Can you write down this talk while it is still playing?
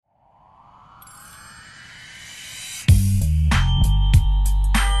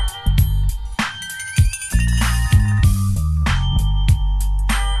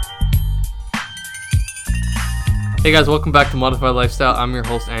Hey guys, welcome back to Modified Lifestyle. I'm your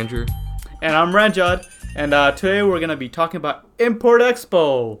host, Andrew. And I'm Ranjad. And today we're going to be talking about Import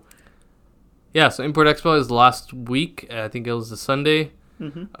Expo. Yeah, so Import Expo is last week. I think it was the Sunday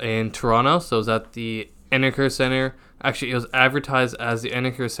in Toronto. So it was at the Enercare Center. Actually, it was advertised as the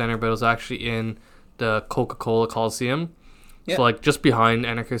Enercare Center, but it was actually in the Coca-Cola Coliseum. Yeah. So like just behind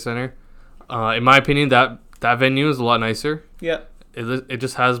Enercare Center. In my opinion, that venue is a lot nicer. Yeah. It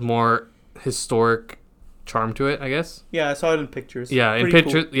just has more historic charm to it, I guess. Yeah, I saw it in pictures. Yeah, in Pretty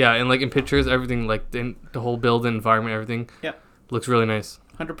pictures. cool. Yeah, and like in pictures, everything like the whole building, environment, everything. Yeah. Looks really nice.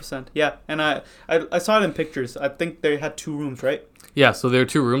 100%. Yeah, and I saw it in pictures. I think they had 2 rooms, right? Yeah, so there were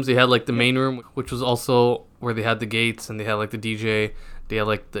 2 rooms. They had like the main room, which was also where they had the gates, and they had like the DJ. They had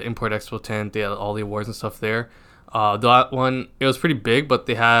like the Import Expo tent. They had all the awards and stuff there. That one, it was pretty big, but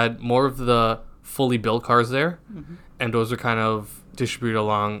they had more of the fully built cars there, and those are kind of distributed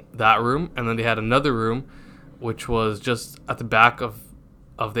along that room. And then they had another room, which was just at the back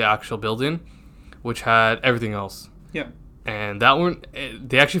of the actual building, which had everything else. Yeah. And that one,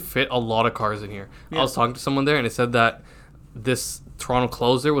 they actually fit a lot of cars in here. Yeah. I was talking to someone there, and it said that this Toronto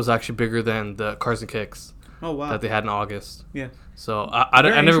closer was actually bigger than the Cars and Kicks Oh, wow. that they had in August. Yeah. So I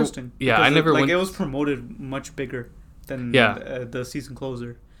Very never, interesting. yeah, Because I never it went. was promoted much bigger than Yeah. the season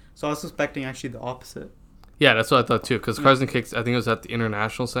closer. So I was suspecting actually the opposite. Yeah, that's what I thought too. Because Cars and Kicks, I think it was at the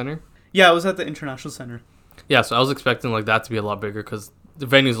International Center. Yeah, it was at the International Center. Yeah, so I was expecting like that to be a lot bigger because the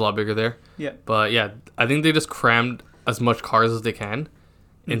venue's a lot bigger there. Yeah. But yeah, I think they just crammed as much cars as they can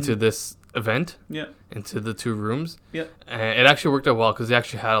into this event, Yeah. into the 2 rooms. Yeah. And it actually worked out well because they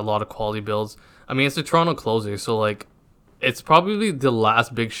actually had a lot of quality builds. I mean, it's the Toronto closer, so like, it's probably the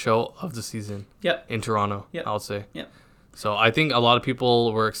last big show of the season. Yeah. In Toronto, Yeah. I would say. Yeah. So I think a lot of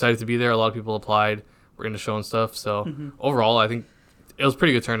people were excited to be there. A lot of people applied, were in the show and stuff. So overall, I think it was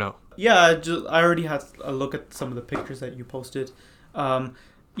pretty good turnout. Yeah, I already had a look at some of the pictures that you posted.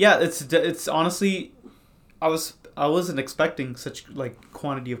 Yeah, it's honestly, I wasn't expecting such like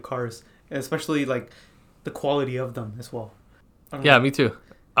quantity of cars, especially like the quality of them as well. I don't Yeah, know. me too.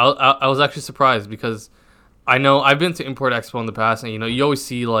 I was actually surprised because I know I've been to Import Expo in the past, and you always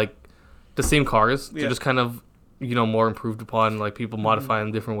see like the same cars. They're Yeah. just kind of more improved upon, like people modify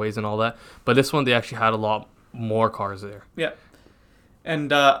them different ways and all that. But this one, they actually had a lot more cars there. Yeah,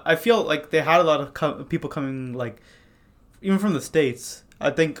 and I feel like they had a lot of people coming, like even from the States. I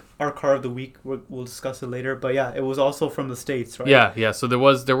think our car of the week, we'll discuss it later. But yeah, it was also from the States, right? Yeah. So there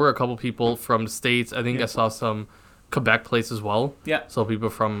were a couple people from the States. I think Yeah. I saw some Quebec plates as well. Yeah. So people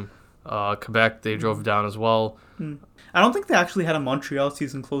from Quebec, they drove down as well. I don't think they actually had a Montreal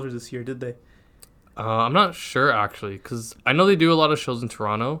season closer this year, did they? I'm not sure actually, because I know they do a lot of shows in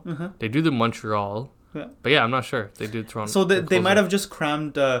Toronto. They do the Montreal. Yeah. But yeah, I'm not sure if they do Toronto. So they closer. might have just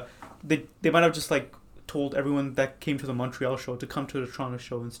crammed. They might have just like told everyone that came to the Montreal show to come to the Toronto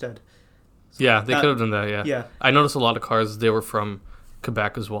show instead. Yeah, they that- could have done that. Yeah. Yeah. I noticed a lot of cars. They were from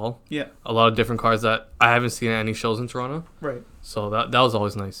Quebec as well. Yeah. A lot of different cars that I haven't seen at any shows in Toronto. Right. So that was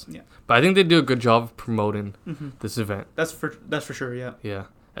always nice. Yeah. But I think they do a good job of promoting this event. That's for sure. Yeah. Yeah.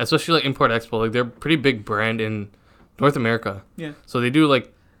 Especially like Import Expo. Like they're a pretty big brand in North America. Yeah. So they do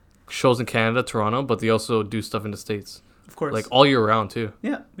like shows in Canada, Toronto, but they also do stuff in the States. Of course. Like all year round too.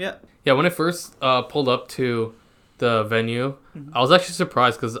 Yeah. Yeah. Yeah, when I first pulled up to the venue, I was actually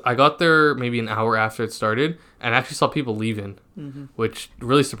surprised because I got there maybe an hour after it started and actually saw people leaving, which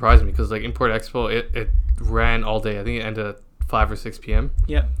really surprised me because like Import Expo, it ran all day. I think it ended at 5 or 6 p.m.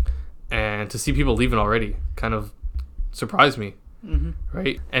 Yeah. And to see people leaving already kind of surprised me,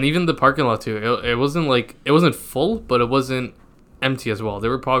 right? And even the parking lot too, it wasn't full, but it wasn't empty as well.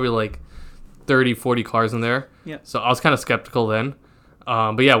 There were probably like 30, 40 cars in there. Yeah. So I was kind of skeptical then.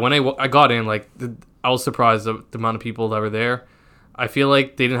 But yeah, when I got in, like I was surprised at the amount of people that were there. I feel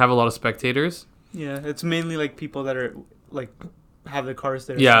like they didn't have a lot of spectators. Yeah. It's mainly like people that are like have their cars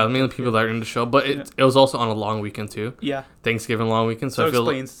there. Yeah, mainly people that are in the show. But it was also on a long weekend too. Yeah. Thanksgiving long weekend. So So I it feel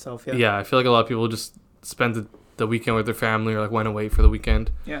explains itself. Yeah. yeah, I feel like a lot of people just spent the weekend with their family or like went away for the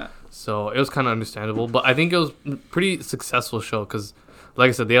weekend. Yeah. So it was kind of understandable. But I think it was a pretty successful show because, like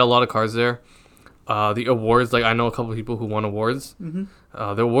I said, they had a lot of cars there. The awards, like I know a couple of people who won awards.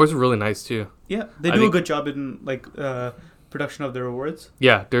 The awards were really nice too. Yeah. They I do a think- good job in like production of their awards.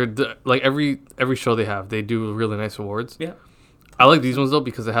 Yeah, like every show they have, they do really nice awards. Yeah. I like these ones though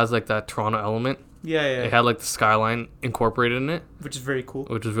because it has like that Toronto element. Yeah. Yeah. It had like the skyline incorporated in it, Which is very cool.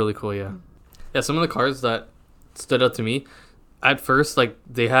 which was really cool. Yeah, yeah. Some of the cars that stood out to me at first, like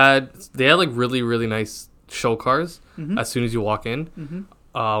they had like really nice show cars as soon as you walk in.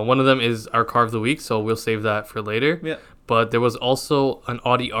 One of them is our car of the week, so we'll save that for later. Yeah. But there was also an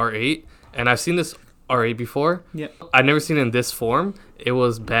Audi R8, and I've seen this R8 before. Yeah. I'd never seen it in this form. It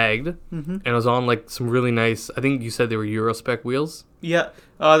was bagged, and it was on like some really nice. I think you said they were Euro spec wheels. Yeah,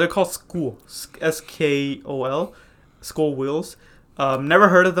 they're called Skol, Skol, Skol wheels. Never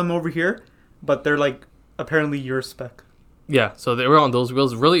heard of them over here, but they're like apparently your spec. Yeah, so they were on those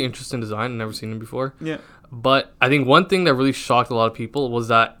wheels. Really interesting design. Never seen them before. Yeah. But I think one thing that really shocked a lot of people was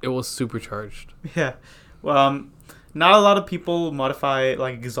that it was supercharged. Yeah. Not a lot of people modify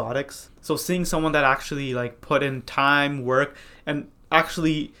like exotics. So seeing someone that actually like put in time, work, and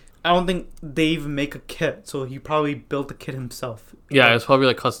actually, I don't think they even make a kit. So he probably built the kit himself. Yeah, it was probably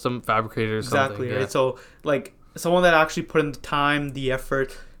like custom fabricated or something. Exactly, Yeah. right? So like someone that actually put in the time, the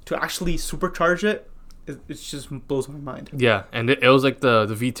effort to actually supercharge it, it just blows my mind. Yeah, and it was like the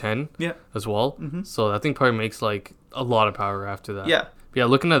V10 Yeah. as well. Mm-hmm. So that thing probably makes like a lot of power after that. Yeah. But yeah,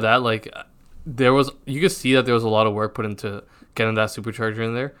 looking at that, like you could see that there was a lot of work put into getting that supercharger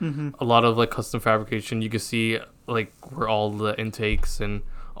in there. Mm-hmm. A lot of like custom fabrication. You could see like where all the intakes and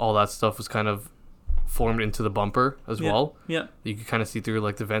all that stuff was kind of formed into the bumper as well. Yeah. You could kind of see through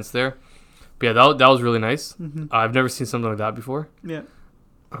like the vents there. But yeah, that was really nice. Mm-hmm. I've never seen something like that before. Yeah.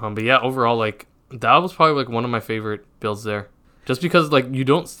 But yeah, overall, like that was probably like one of my favorite builds there, just because like you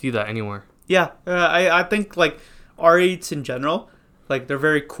don't see that anywhere. Yeah. I think like R8s in general, like they're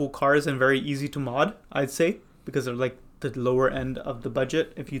very cool cars and very easy to mod, I'd say, because they're like the lower end of the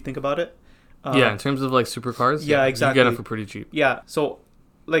budget if you think about it. Yeah, in terms of like supercars, yeah, exactly. You get them for pretty cheap. Yeah. So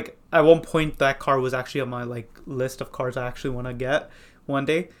like at one point that car was actually on my like list of cars I actually want to get one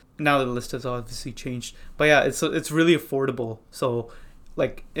day. Now the list has obviously changed, but yeah, it's really affordable. So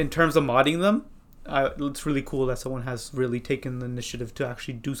like in terms of modding them, it's really cool that someone has really taken the initiative to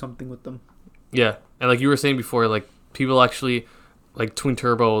actually do something with them. Yeah, and like you were saying before, like people actually like twin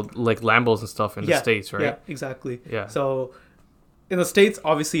turbo like Lambos and stuff in the States, right? Yeah, exactly. Yeah. So in the States,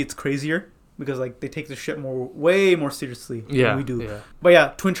 obviously it's crazier because like they take the shit way more seriously than we do. Yeah. But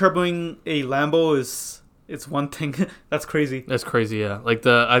yeah, twin turboing a Lambo it's one thing. That's crazy. That's crazy, yeah. Like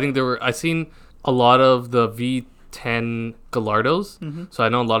I seen a lot of the V10 Gallardos, so I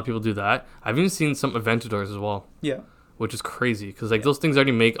know a lot of people do that. I've even seen some Aventadors as well. Yeah. Which is crazy because like those things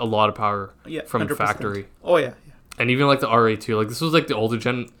already make a lot of power from the 100%. factory. Oh yeah. And even like the R8 too. Like this was like the older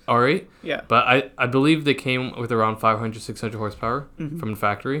gen R8. Yeah. But I believe they came with around 500, 600 horsepower from the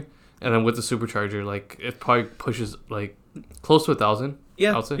factory. And then with the supercharger, like it probably pushes like close to 1,000.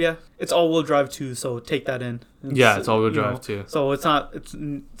 Yeah. I would say. Yeah. It's all-wheel drive too, so take that in. It's all-wheel drive too. So it's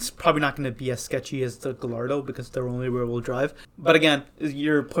probably not going to be as sketchy as the Gallardo because they're only rear-wheel drive. But again,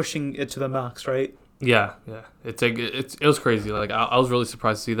 you're pushing it to the max, right? Yeah. It's like it was crazy. Like I was really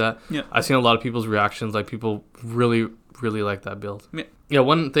surprised to see that. Yeah. I've seen a lot of people's reactions. Like people really, really like that build. Yeah. Yeah.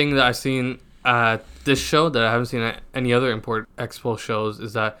 One thing that I've seen at this show that I haven't seen at any other Import Expo shows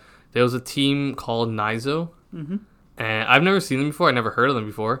is that there was a team called Nizo. Mm-hmm. And I've never seen them before. I never heard of them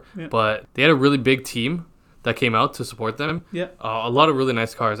before. Yeah. But they had a really big team that came out to support them. Yeah. A lot of really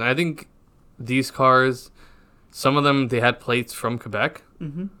nice cars. And I think these cars, some of them, they had plates from Quebec.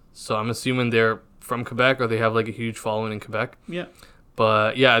 Mm-hmm. So I'm assuming they're from Quebec or they have like a huge following in Quebec. Yeah.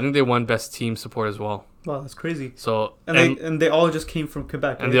 But yeah, I think they won best team support as well. Wow, that's crazy. So and they all just came from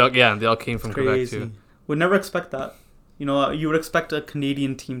Quebec. And right? they all came from Quebec too. Would never expect that. You know, you would expect a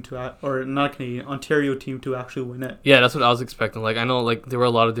Canadian team or not a Canadian, Ontario team to actually win it. Yeah, that's what I was expecting. Like I know like there were a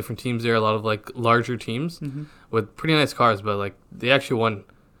lot of different teams there, a lot of like larger teams with pretty nice cars, but like they actually won,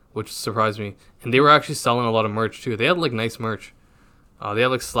 which surprised me. And they were actually selling a lot of merch too. They had like nice merch. They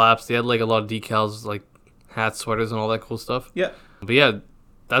had like slaps, they had like a lot of decals, like hats, sweaters, and all that cool stuff. Yeah. But yeah,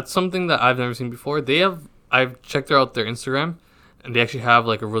 that's something that I've never seen before. I've checked out their Instagram, and they actually have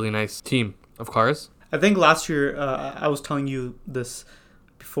like a really nice team of cars. I think last year, I was telling you this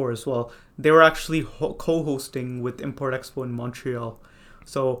before as well, they were actually co-hosting with Import Expo in Montreal.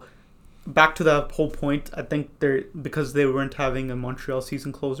 So back to that whole point, I think because they weren't having a Montreal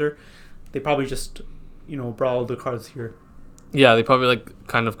season closer, they probably just, brought all the cars here. Yeah, they probably like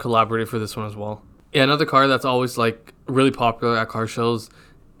kind of collaborated for this one as well. Yeah, another car that's always like really popular at car shows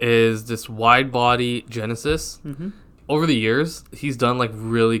is this wide body Genesis. Mm-hmm. Over the years, he's done like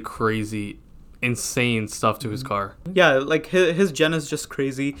really crazy, insane stuff to his car. Yeah, like his gen is just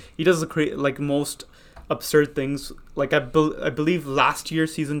crazy. He does the most absurd things. Like I believe last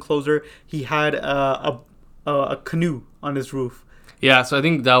year's season closer, he had a canoe on his roof. Yeah, so I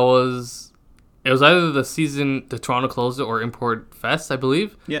think it was either the Toronto closer or Import Fest, I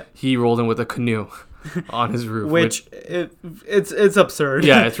believe. Yeah, he rolled in with a canoe on his roof, which it's absurd.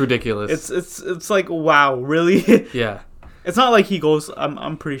 Yeah, it's ridiculous. It's like, wow, really? Yeah. It's not like he goes.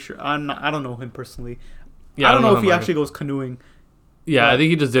 I'm pretty sure. I don't know him personally. Yeah, I don't know if he actually goes canoeing. Yeah, I But- think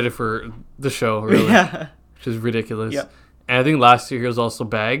he just did it for the show, really, Yeah. which is ridiculous. Yeah. And I think last year he was also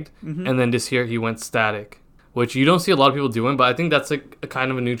bagged, Mhm. and then this year he went static, which you don't see a lot of people doing, but I think that's like a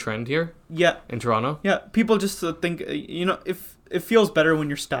kind of a new trend here Yeah. in Toronto. Yeah. People just think if it feels better when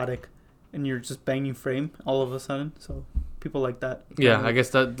you're static, and you're just banging frame all of a sudden. So people like that. Yeah, I guess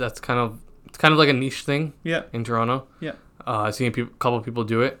that's kind of like a niche thing. Yeah. In Toronto. Yeah. I've seen a couple of people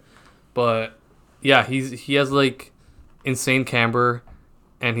do it, but yeah, he has like insane camber,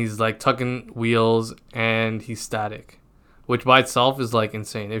 and he's like tucking wheels, and he's static, which by itself is like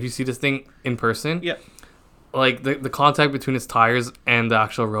insane. If you see this thing in person, Yeah. like the contact between his tires and the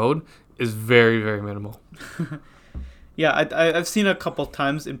actual road is very, very minimal. Yeah, I've seen it a couple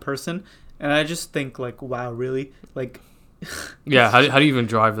times in person, and I just think like, wow, really? Like, Yeah, how do you even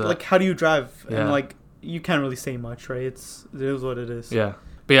drive that? like how do you drive? Yeah. And like you can't really say much, right? It is what it is. Yeah,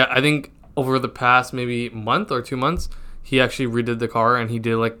 but yeah, I think over the past maybe month or 2 months, he actually redid the car, and he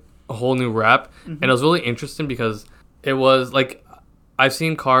did like a whole new wrap, and it was really interesting because it was like I've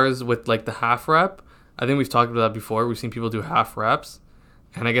seen cars with like the half wrap. I think we've talked about that before. We've seen people do half wraps,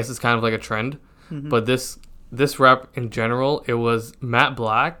 and I guess it's kind of like a trend. But this wrap in general, it was matte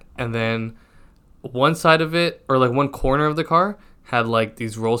black, and then one side of it, or like one corner of the car, had like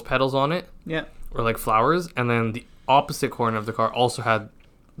these rose petals on it, Yeah. or like flowers, and then the opposite corner of the car also had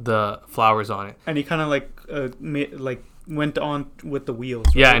the flowers on it. And he kind of like went on with the wheels.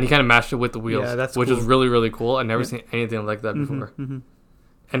 Yeah, right? and he kind of matched it with the wheels, Yeah, that's which was cool. really, really cool. I've never Yeah. seen anything like that before. Mhm.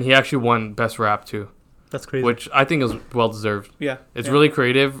 And he actually won Best Rap too, That's crazy. which I think is well deserved. Yeah. It's yeah. really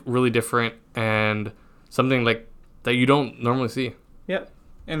creative, really different, and something like that you don't normally see. Yeah.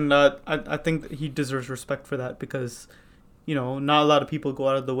 And I think that he deserves respect for that because, not a lot of people go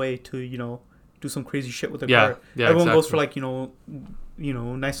out of the way to, do some crazy shit with their Yeah, car. yeah, Everyone goes exactly. for like,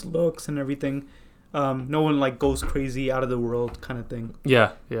 nice looks and everything. No one like goes crazy out of the world kind of thing.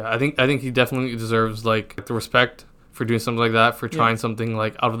 Yeah. I think he definitely deserves like the respect for doing something like that, for trying something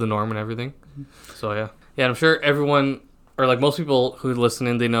like out of the norm and everything. So yeah, and I'm sure everyone, or like most people who listen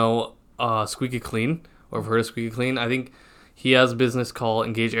in, they know Squeaky Clean, or have heard of Squeaky Clean. I think he has a business called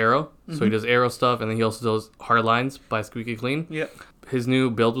Engage Aero, so he does aero stuff, and then he also does hard lines by Squeaky Clean. Yeah. His new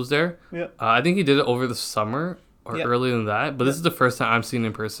build was there. Yeah. I think he did it over the summer or Yeah. earlier than that, but this is the first time I'm seeing it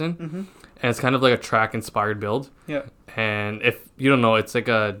in person, Mhm. and it's kind of like a track inspired build. Yeah. And if you don't know, it's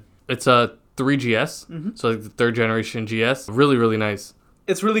a 3GS, so like the third generation GS. Really, really nice.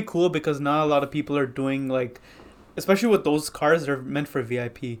 It's really cool because not a lot of people are doing like, especially with those cars, they're meant for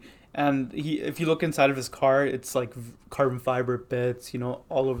VIP. And if you look inside of his car, it's like carbon fiber bits,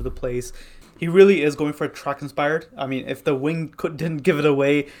 all over the place. He really is going for a track inspired. I mean, if the wing didn't give it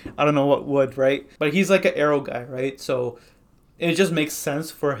away, I don't know what would, right? But he's like an aero guy, right? So it just makes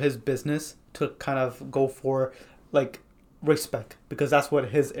sense for his business to kind of go for like race spec because that's what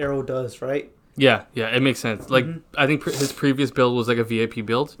his aero does, right? Yeah, it makes sense. Like I think his previous build was like a VIP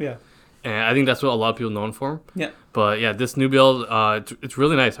build, Yeah. and I think that's what a lot of people know him for. Yeah. But yeah, this new build, it's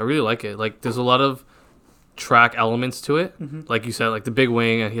really nice. I really like it. Like there's a lot of track elements to it, like you said, like the big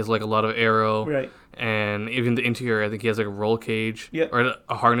wing, and he has like a lot of aero, Right. and even the interior. I think he has like a roll cage, Yeah. or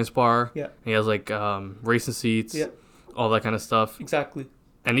a harness bar. Yeah. He has like racing seats, Yeah. all that kind of stuff. Exactly.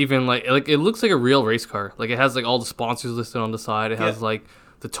 And even like it looks like a real race car. Like it has like all the sponsors listed on the side. It has Yeah. like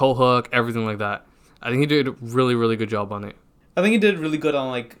the tow hook, everything like that. I think he did a really, really good job on it. I think he did really good on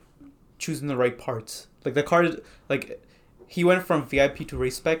like choosing the right parts. Like the car, like he went from VIP to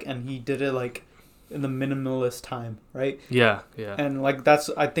race spec, and he did it like in the minimalist time, right? Yeah. And like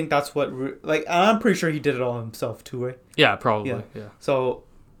I think that's what like I'm pretty sure he did it all himself too, right? Yeah, probably. Yeah. Yeah. So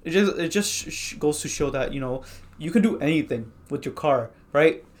it just goes to show that you can do anything with your car,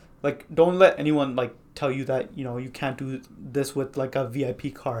 right? Like don't let anyone like tell you that you can't do this with like a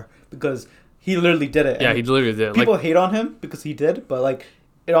VIP car because he literally did it. Yeah, And he literally did. people Like hate on him because he did, but like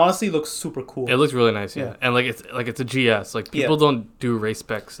it honestly looks super cool. it looks really nice. Yeah. Yeah. And like it's a GS. Like people don't do race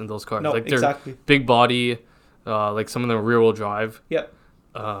specs in those cars. No, like they're exactly. big body. Like some of them are rear wheel drive. Yeah.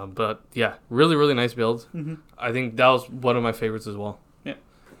 But yeah, really, really nice build. Mm-hmm. I think that was one of my favorites as well. Yeah.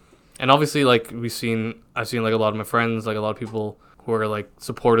 And obviously, like I've seen like a lot of my friends, like a lot of people who are like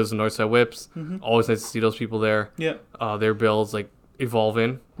supporters of Northside Whips. Mm-hmm. Always nice to see those people there. Yeah. Their builds like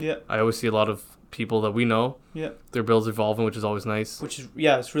evolving. Yeah. I always see a lot of people that we know. Yeah. Their builds evolving, which is always nice. Which is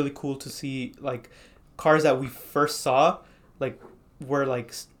it's really cool to see like cars that we first saw like were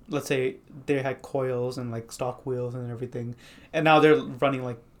like let's say they had coils and like stock wheels and everything, and now they're running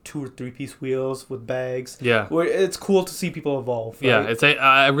like 2 or 3 piece wheels with bags. Yeah. Where it's cool to see people evolve. Right? Yeah.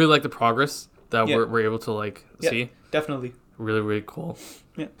 I really like the progress that Yeah. we're able to like Yeah. see. Definitely. Really, really cool.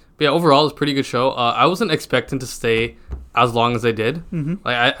 Yeah. But yeah, overall, it's a pretty good show. I wasn't expecting to stay as long as I did. Mm-hmm.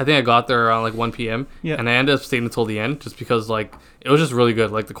 Like, I think I got there around like 1 p.m. Yeah. And I ended up staying until the end just because like it was just really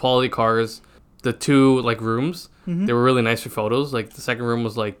good. Like the quality cars, the two like rooms, Mm-hmm. they were really nice for photos. Like the second room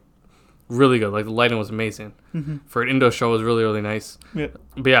was like really good. Like the lighting was amazing. Mm-hmm. For an indoor show, it was really, really nice. Yeah.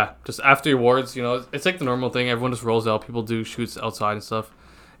 But yeah, just after the awards, you know, it's like the normal thing. Everyone just rolls out. People do shoots outside and stuff.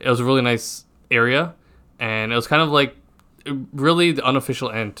 It was a really nice area, and it was kind of like really the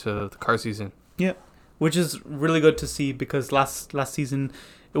unofficial end to the car season. Yeah, which is really good to see because last season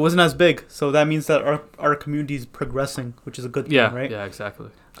it wasn't as big, so that means that our community is progressing, which is a good thing, Yeah, right? yeah, exactly.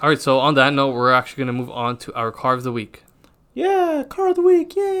 All right, so on that note, we're actually going to move on to our car of the week. Yeah, car of the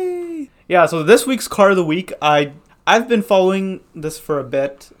week, yay! Yeah, so this week's car of the week, I've been following this for a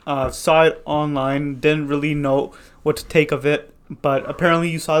bit. Saw it online, didn't really know what to take of it, but apparently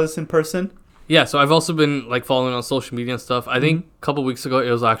you saw this in person. Yeah, so I've also been like following on social media and stuff. I think a couple weeks ago it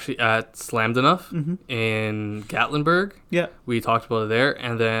was actually at Slammed Enough in Gatlinburg. Yeah. We talked about it there,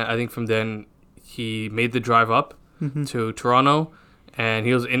 and then I think from then he made the drive up to Toronto, and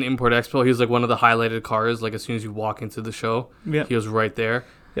he was in Import Expo. He was like one of the highlighted cars. Like as soon as you walk into the show, Yeah. he was right there.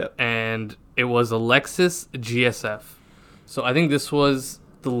 Yeah. And it was a Lexus GSF. So I think this was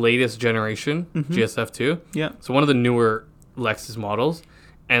the latest generation GSF 2. Yeah. So one of the newer Lexus models.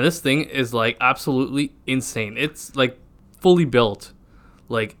 And this thing is like absolutely insane. It's like fully built,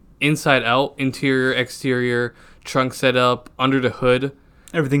 like inside out, interior, exterior, trunk setup, under the hood.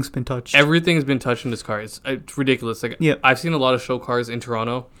 Everything's been touched. Everything's been touched in this car. It's ridiculous. Like Yeah. I've seen a lot of show cars in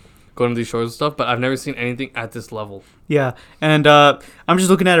Toronto, going to these shows and stuff, but I've never seen anything at this level. Yeah, and I'm just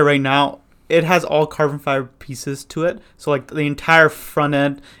looking at it right now. It has all carbon fiber pieces to it. So like the entire front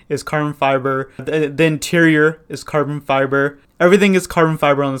end is carbon fiber. The interior is carbon fiber. Everything is carbon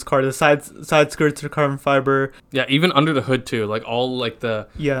fiber on this car. The side skirts are carbon fiber. Yeah, even under the hood too. Like all like the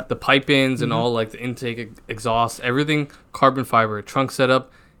pipe ins and all like the intake exhaust, everything carbon fiber. Trunk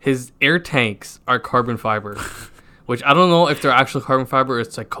setup. His air tanks are carbon fiber. Which I don't know if they're actual carbon fiber or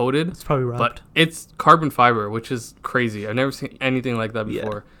it's like coated. It's probably wrapped. But it's carbon fiber, which is crazy. I've never seen anything like that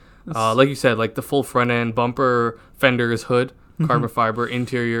before. Like you said, like the full front end, bumper, fenders, hood, carbon fiber,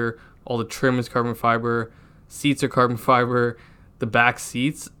 interior, all the trim is carbon fiber, seats are carbon fiber, the back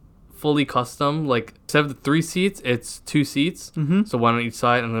seats, fully custom. Like instead of the 3 seats, it's 2 seats. So one on each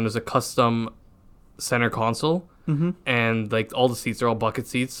side, and then there's a custom center console. And like all the seats are all bucket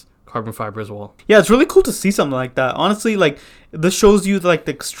seats. Carbon fiber as well. Yeah, it's really cool to see something like that. Honestly, like this shows you like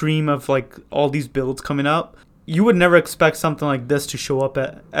the extreme of like all these builds coming up. You would never expect something like this to show up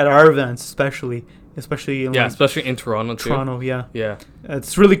at our events, especially in like, especially in Toronto too. Yeah.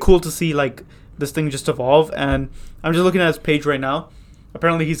 It's really cool to see like this thing just evolve. And I'm just looking at his page right now.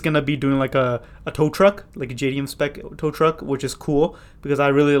 Apparently, he's gonna be doing like a tow truck, like a JDM spec tow truck, which is cool because I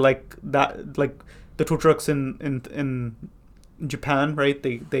really like that. Like the tow trucks in Japan, right?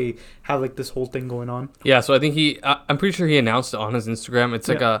 They have like this whole thing going on. Yeah, so I think I'm pretty sure he announced it on his Instagram. It's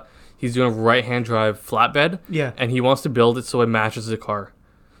like he's doing a right-hand drive flatbed. Yeah. And he wants to build it so it matches the car.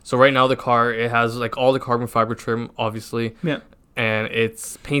 So right now the car, it has like all the carbon fiber trim, obviously. Yeah. And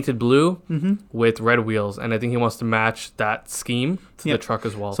it's painted blue with red wheels. And I think he wants to match that scheme to the truck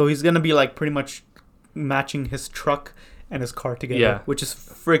as well. So he's going to be like pretty much matching his truck and his car together, which is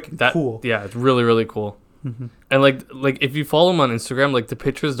freaking cool. Yeah, it's really, really cool. And like if you follow him on Instagram, like the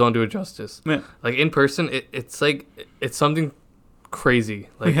pictures don't do it justice. Yeah. Like in person, it's like it's something crazy.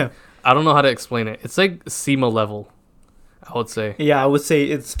 Like Yeah. I don't know how to explain it. It's like SEMA level, I would say. Yeah, I would say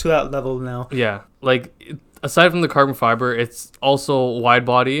it's to that level now. Yeah, like aside from the carbon fiber, it's also wide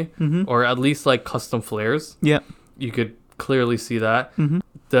body or at least like custom flares. Yeah, you could clearly see that.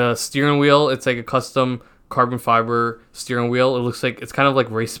 The steering wheel, it's like a custom carbon fiber steering wheel. It looks like it's kind of like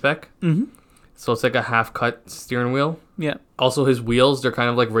race spec. So it's like a half cut steering wheel. Yeah. Also, his wheels, they're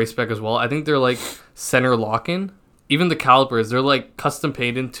kind of like race spec as well. I think they're like center lock-in. Even the calipers, they're like custom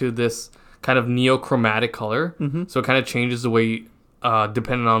painted into this kind of neo-chromatic color. So it kind of changes the way,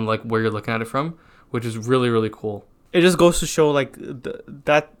 depending on like where you're looking at it from, which is really, really cool. It just goes to show like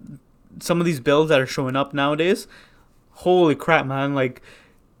that some of these builds that are showing up nowadays, holy crap, man! Like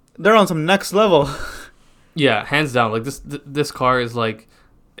they're on some next level. Yeah, hands down. Like this car is like,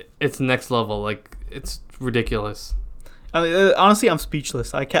 it's next level. Like it's ridiculous. Honestly, I'm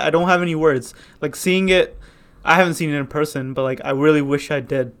speechless. I don't have any words. Like seeing it, I haven't seen it in person, but like I really wish I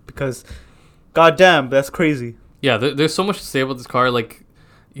did because, goddamn, that's crazy. Yeah, there's so much to say about this car. Like,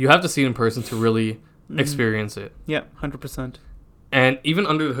 you have to see it in person to really experience it. Yeah, 100%. And even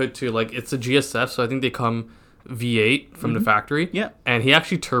under the hood too, like it's a GSF, so I think they come V8 from the factory. Yeah. And he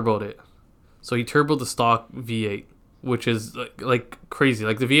actually turboed it, so he turboed the stock V8. which is like crazy.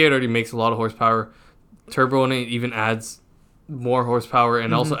 Like the V8 already makes a lot of horsepower. Turbo in it even adds more horsepower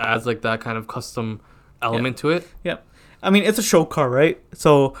and also adds like that kind of custom element to it. Yeah. I mean, it's a show car, right?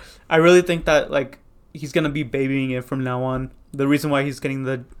 So I really think that like he's going to be babying it from now on. The reason why he's getting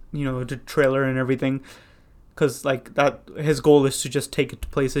the, the trailer and everything, because like that, his goal is to just take it to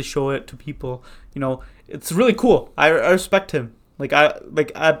places, show it to people. It's really cool. I respect him.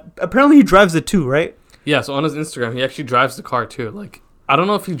 Apparently he drives it too, right? Yeah. So on his Instagram, he actually drives the car too. Like, I don't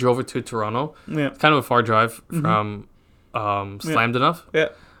know if he drove it to Toronto. Yeah. It's kind of a far drive from Slammed Enough. Yeah.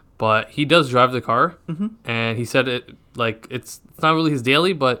 But he does drive the car, and he said it's not really his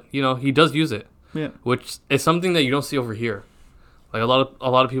daily, but he does use it. Yeah. Which is something that you don't see over here. Like a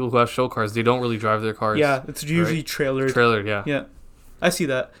lot of people who have show cars, they don't really drive their cars. Yeah, it's usually trailered. Trailered, yeah. Yeah. I see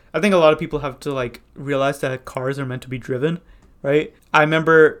that. I think a lot of people have to like realize that cars are meant to be driven, right? I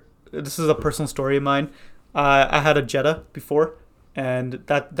remember, this is a personal story of mine. I had a Jetta before, and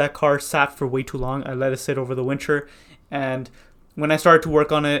that car sat for way too long. I let it sit over the winter, and when I started to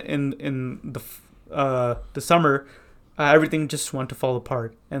work on it in the summer, everything just wanted to fall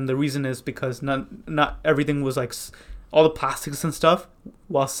apart. And the reason is because not everything was like all the plastics and stuff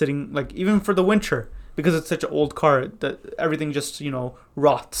while sitting, like even for the winter, because it's such an old car that everything just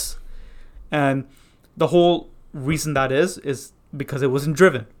rots. And the whole reason that is because it wasn't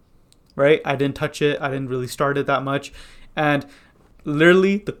driven, right? I didn't touch it. I didn't really start it that much. And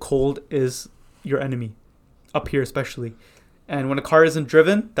literally the cold is your enemy up here, especially. And when a car isn't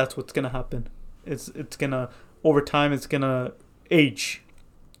driven, that's what's going to happen. It's going to, over time, it's going to age.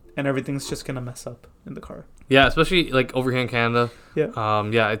 And everything's just going to mess up in the car. Yeah, especially like over here in Canada.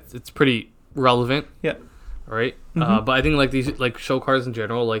 Yeah. It's pretty relevant. Yeah. Right? But I think like these like show cars in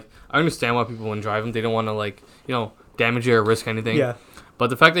general, like I understand why people when drive them, they don't want to like, damage it or risk anything. Yeah. But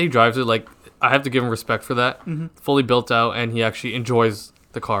the fact that he drives it, like I have to give him respect for that. Fully built out, and he actually enjoys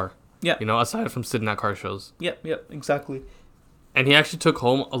the car. Yeah. Aside from sitting at car shows. Yep, exactly. And he actually took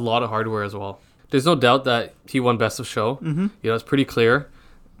home a lot of hardware as well. There's no doubt that he won Best of Show. It's pretty clear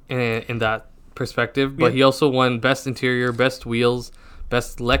in that perspective. But he also won Best Interior, Best Wheels,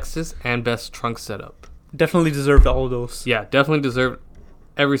 Best Lexus, and Best Trunk Setup. Definitely deserved all of those. Yeah, definitely deserved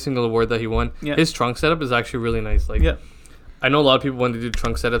every single award that he won. Yeah. His trunk setup is actually really nice. Like, I know a lot of people when they do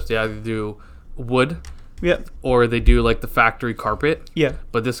trunk setups, they either do wood, or they do like the factory carpet. Yeah.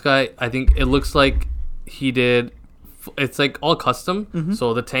 But this guy, I think it looks like he did. It's like all custom.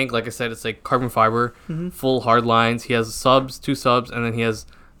 So the tank, like I said, it's like carbon fiber, full hard lines. He has two subs, and then he has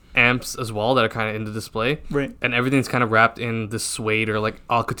amps as well that are kind of in the display. Right. And everything's kind of wrapped in this suede or like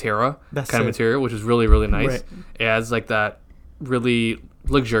Alcantara kind of it. material, which is really, really nice. Right. It adds like that really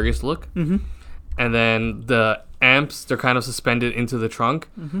luxurious look. And then the amps, they're kind of suspended into the trunk,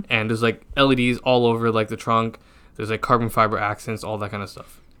 and there's like LEDs all over like the trunk. There's like carbon fiber accents, all that kind of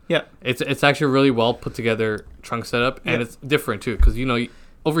stuff. Yeah. It's actually a really well put together trunk setup, and it's different too, because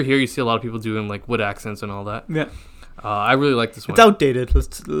over here you see a lot of people doing like wood accents and all that. Yeah. I really like this one. It's outdated.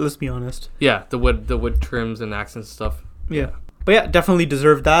 Let's be honest. Yeah, the wood trims and accents and stuff. Yeah. But yeah, definitely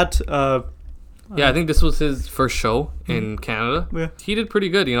deserved that. Yeah, I think this was his first show in Canada. Yeah. He did pretty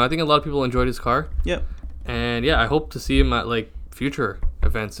good. I think a lot of people enjoyed his car. Yeah. And yeah, I hope to see him at like future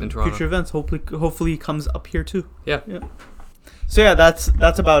events in Toronto. Future events. Hopefully he comes up here too. Yeah. Yeah. So yeah, that's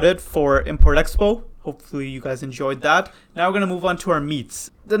about it for Import Expo. Hopefully you guys enjoyed that. Now we're going to move on to our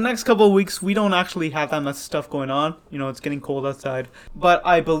meets. The next couple of weeks, we don't actually have that much stuff going on. It's getting cold outside. But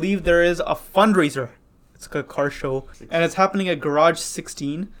I believe there is a fundraiser. It's like a car show. And it's happening at Garage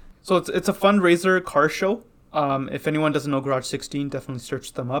 16. So it's a fundraiser car show. If anyone doesn't know Garage 16, definitely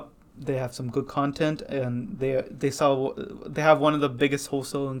search them up. They have some good content. And they have one of the biggest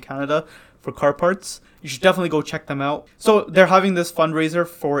wholesale in Canada for car parts. You should definitely go check them out. So they're having this fundraiser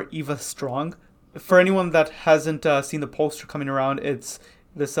for Eva Strong. For anyone that hasn't seen the poster coming around, it's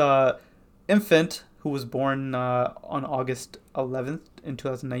this infant who was born on August 11th in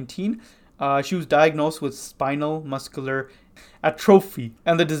 2019. She was diagnosed with spinal muscular atrophy,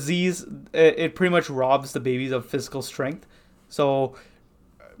 and the disease, it pretty much robs the babies of physical strength. So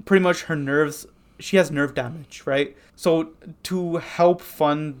pretty much she has nerve damage, right? So to help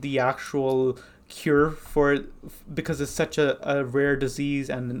fund the actual cure for it, because it's such a rare disease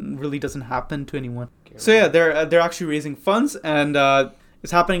and really doesn't happen to anyone. So yeah, they're actually raising funds, and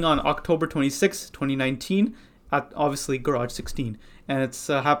it's happening on October 26, 2019 at obviously Garage 16, and it's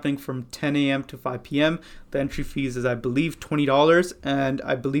happening from 10 a.m. to 5 p.m. The entry fees is, I believe, $20, and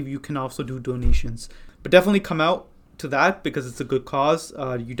I believe you can also do donations. But definitely come out to that because it's a good cause.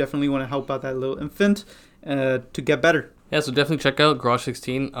 You definitely want to help out that little infant to get better. Yeah, so definitely check out Garage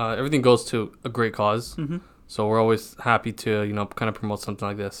 16. Everything goes to a great cause. So we're always happy to, kind of promote something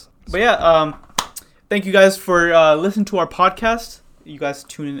like this. But yeah, thank you guys for listening to our podcast. You guys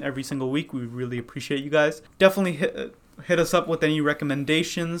tune in every single week. We really appreciate you guys. Definitely hit us up with any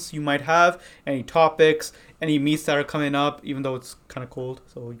recommendations you might have, any topics, any meets that are coming up, even though it's kind of cold.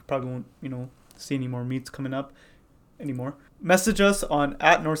 So you probably won't, see any more meets coming up anymore. Message us on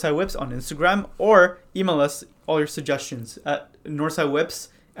 @NorthsideWhips on Instagram, or email us all your suggestions at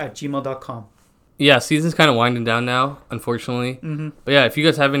northsidewhips@gmail.com. Yeah, season's kind of winding down now, unfortunately. Mm-hmm. But yeah, if you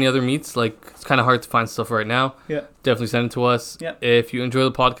guys have any other meets, it's kind of hard to find stuff right now. Yeah. Definitely send it to us. Yeah. If you enjoy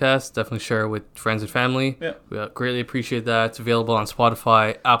the podcast, definitely share it with friends and family. Yeah. We greatly appreciate that. It's available on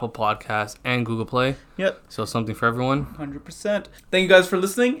Spotify, Apple Podcasts, and Google Play. Yep. So something for everyone. 100%. Thank you guys for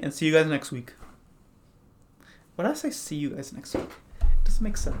listening, and see you guys next week. Why did I say see you guys next week? It doesn't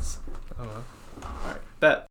make sense. Oh, well. All right. Bet.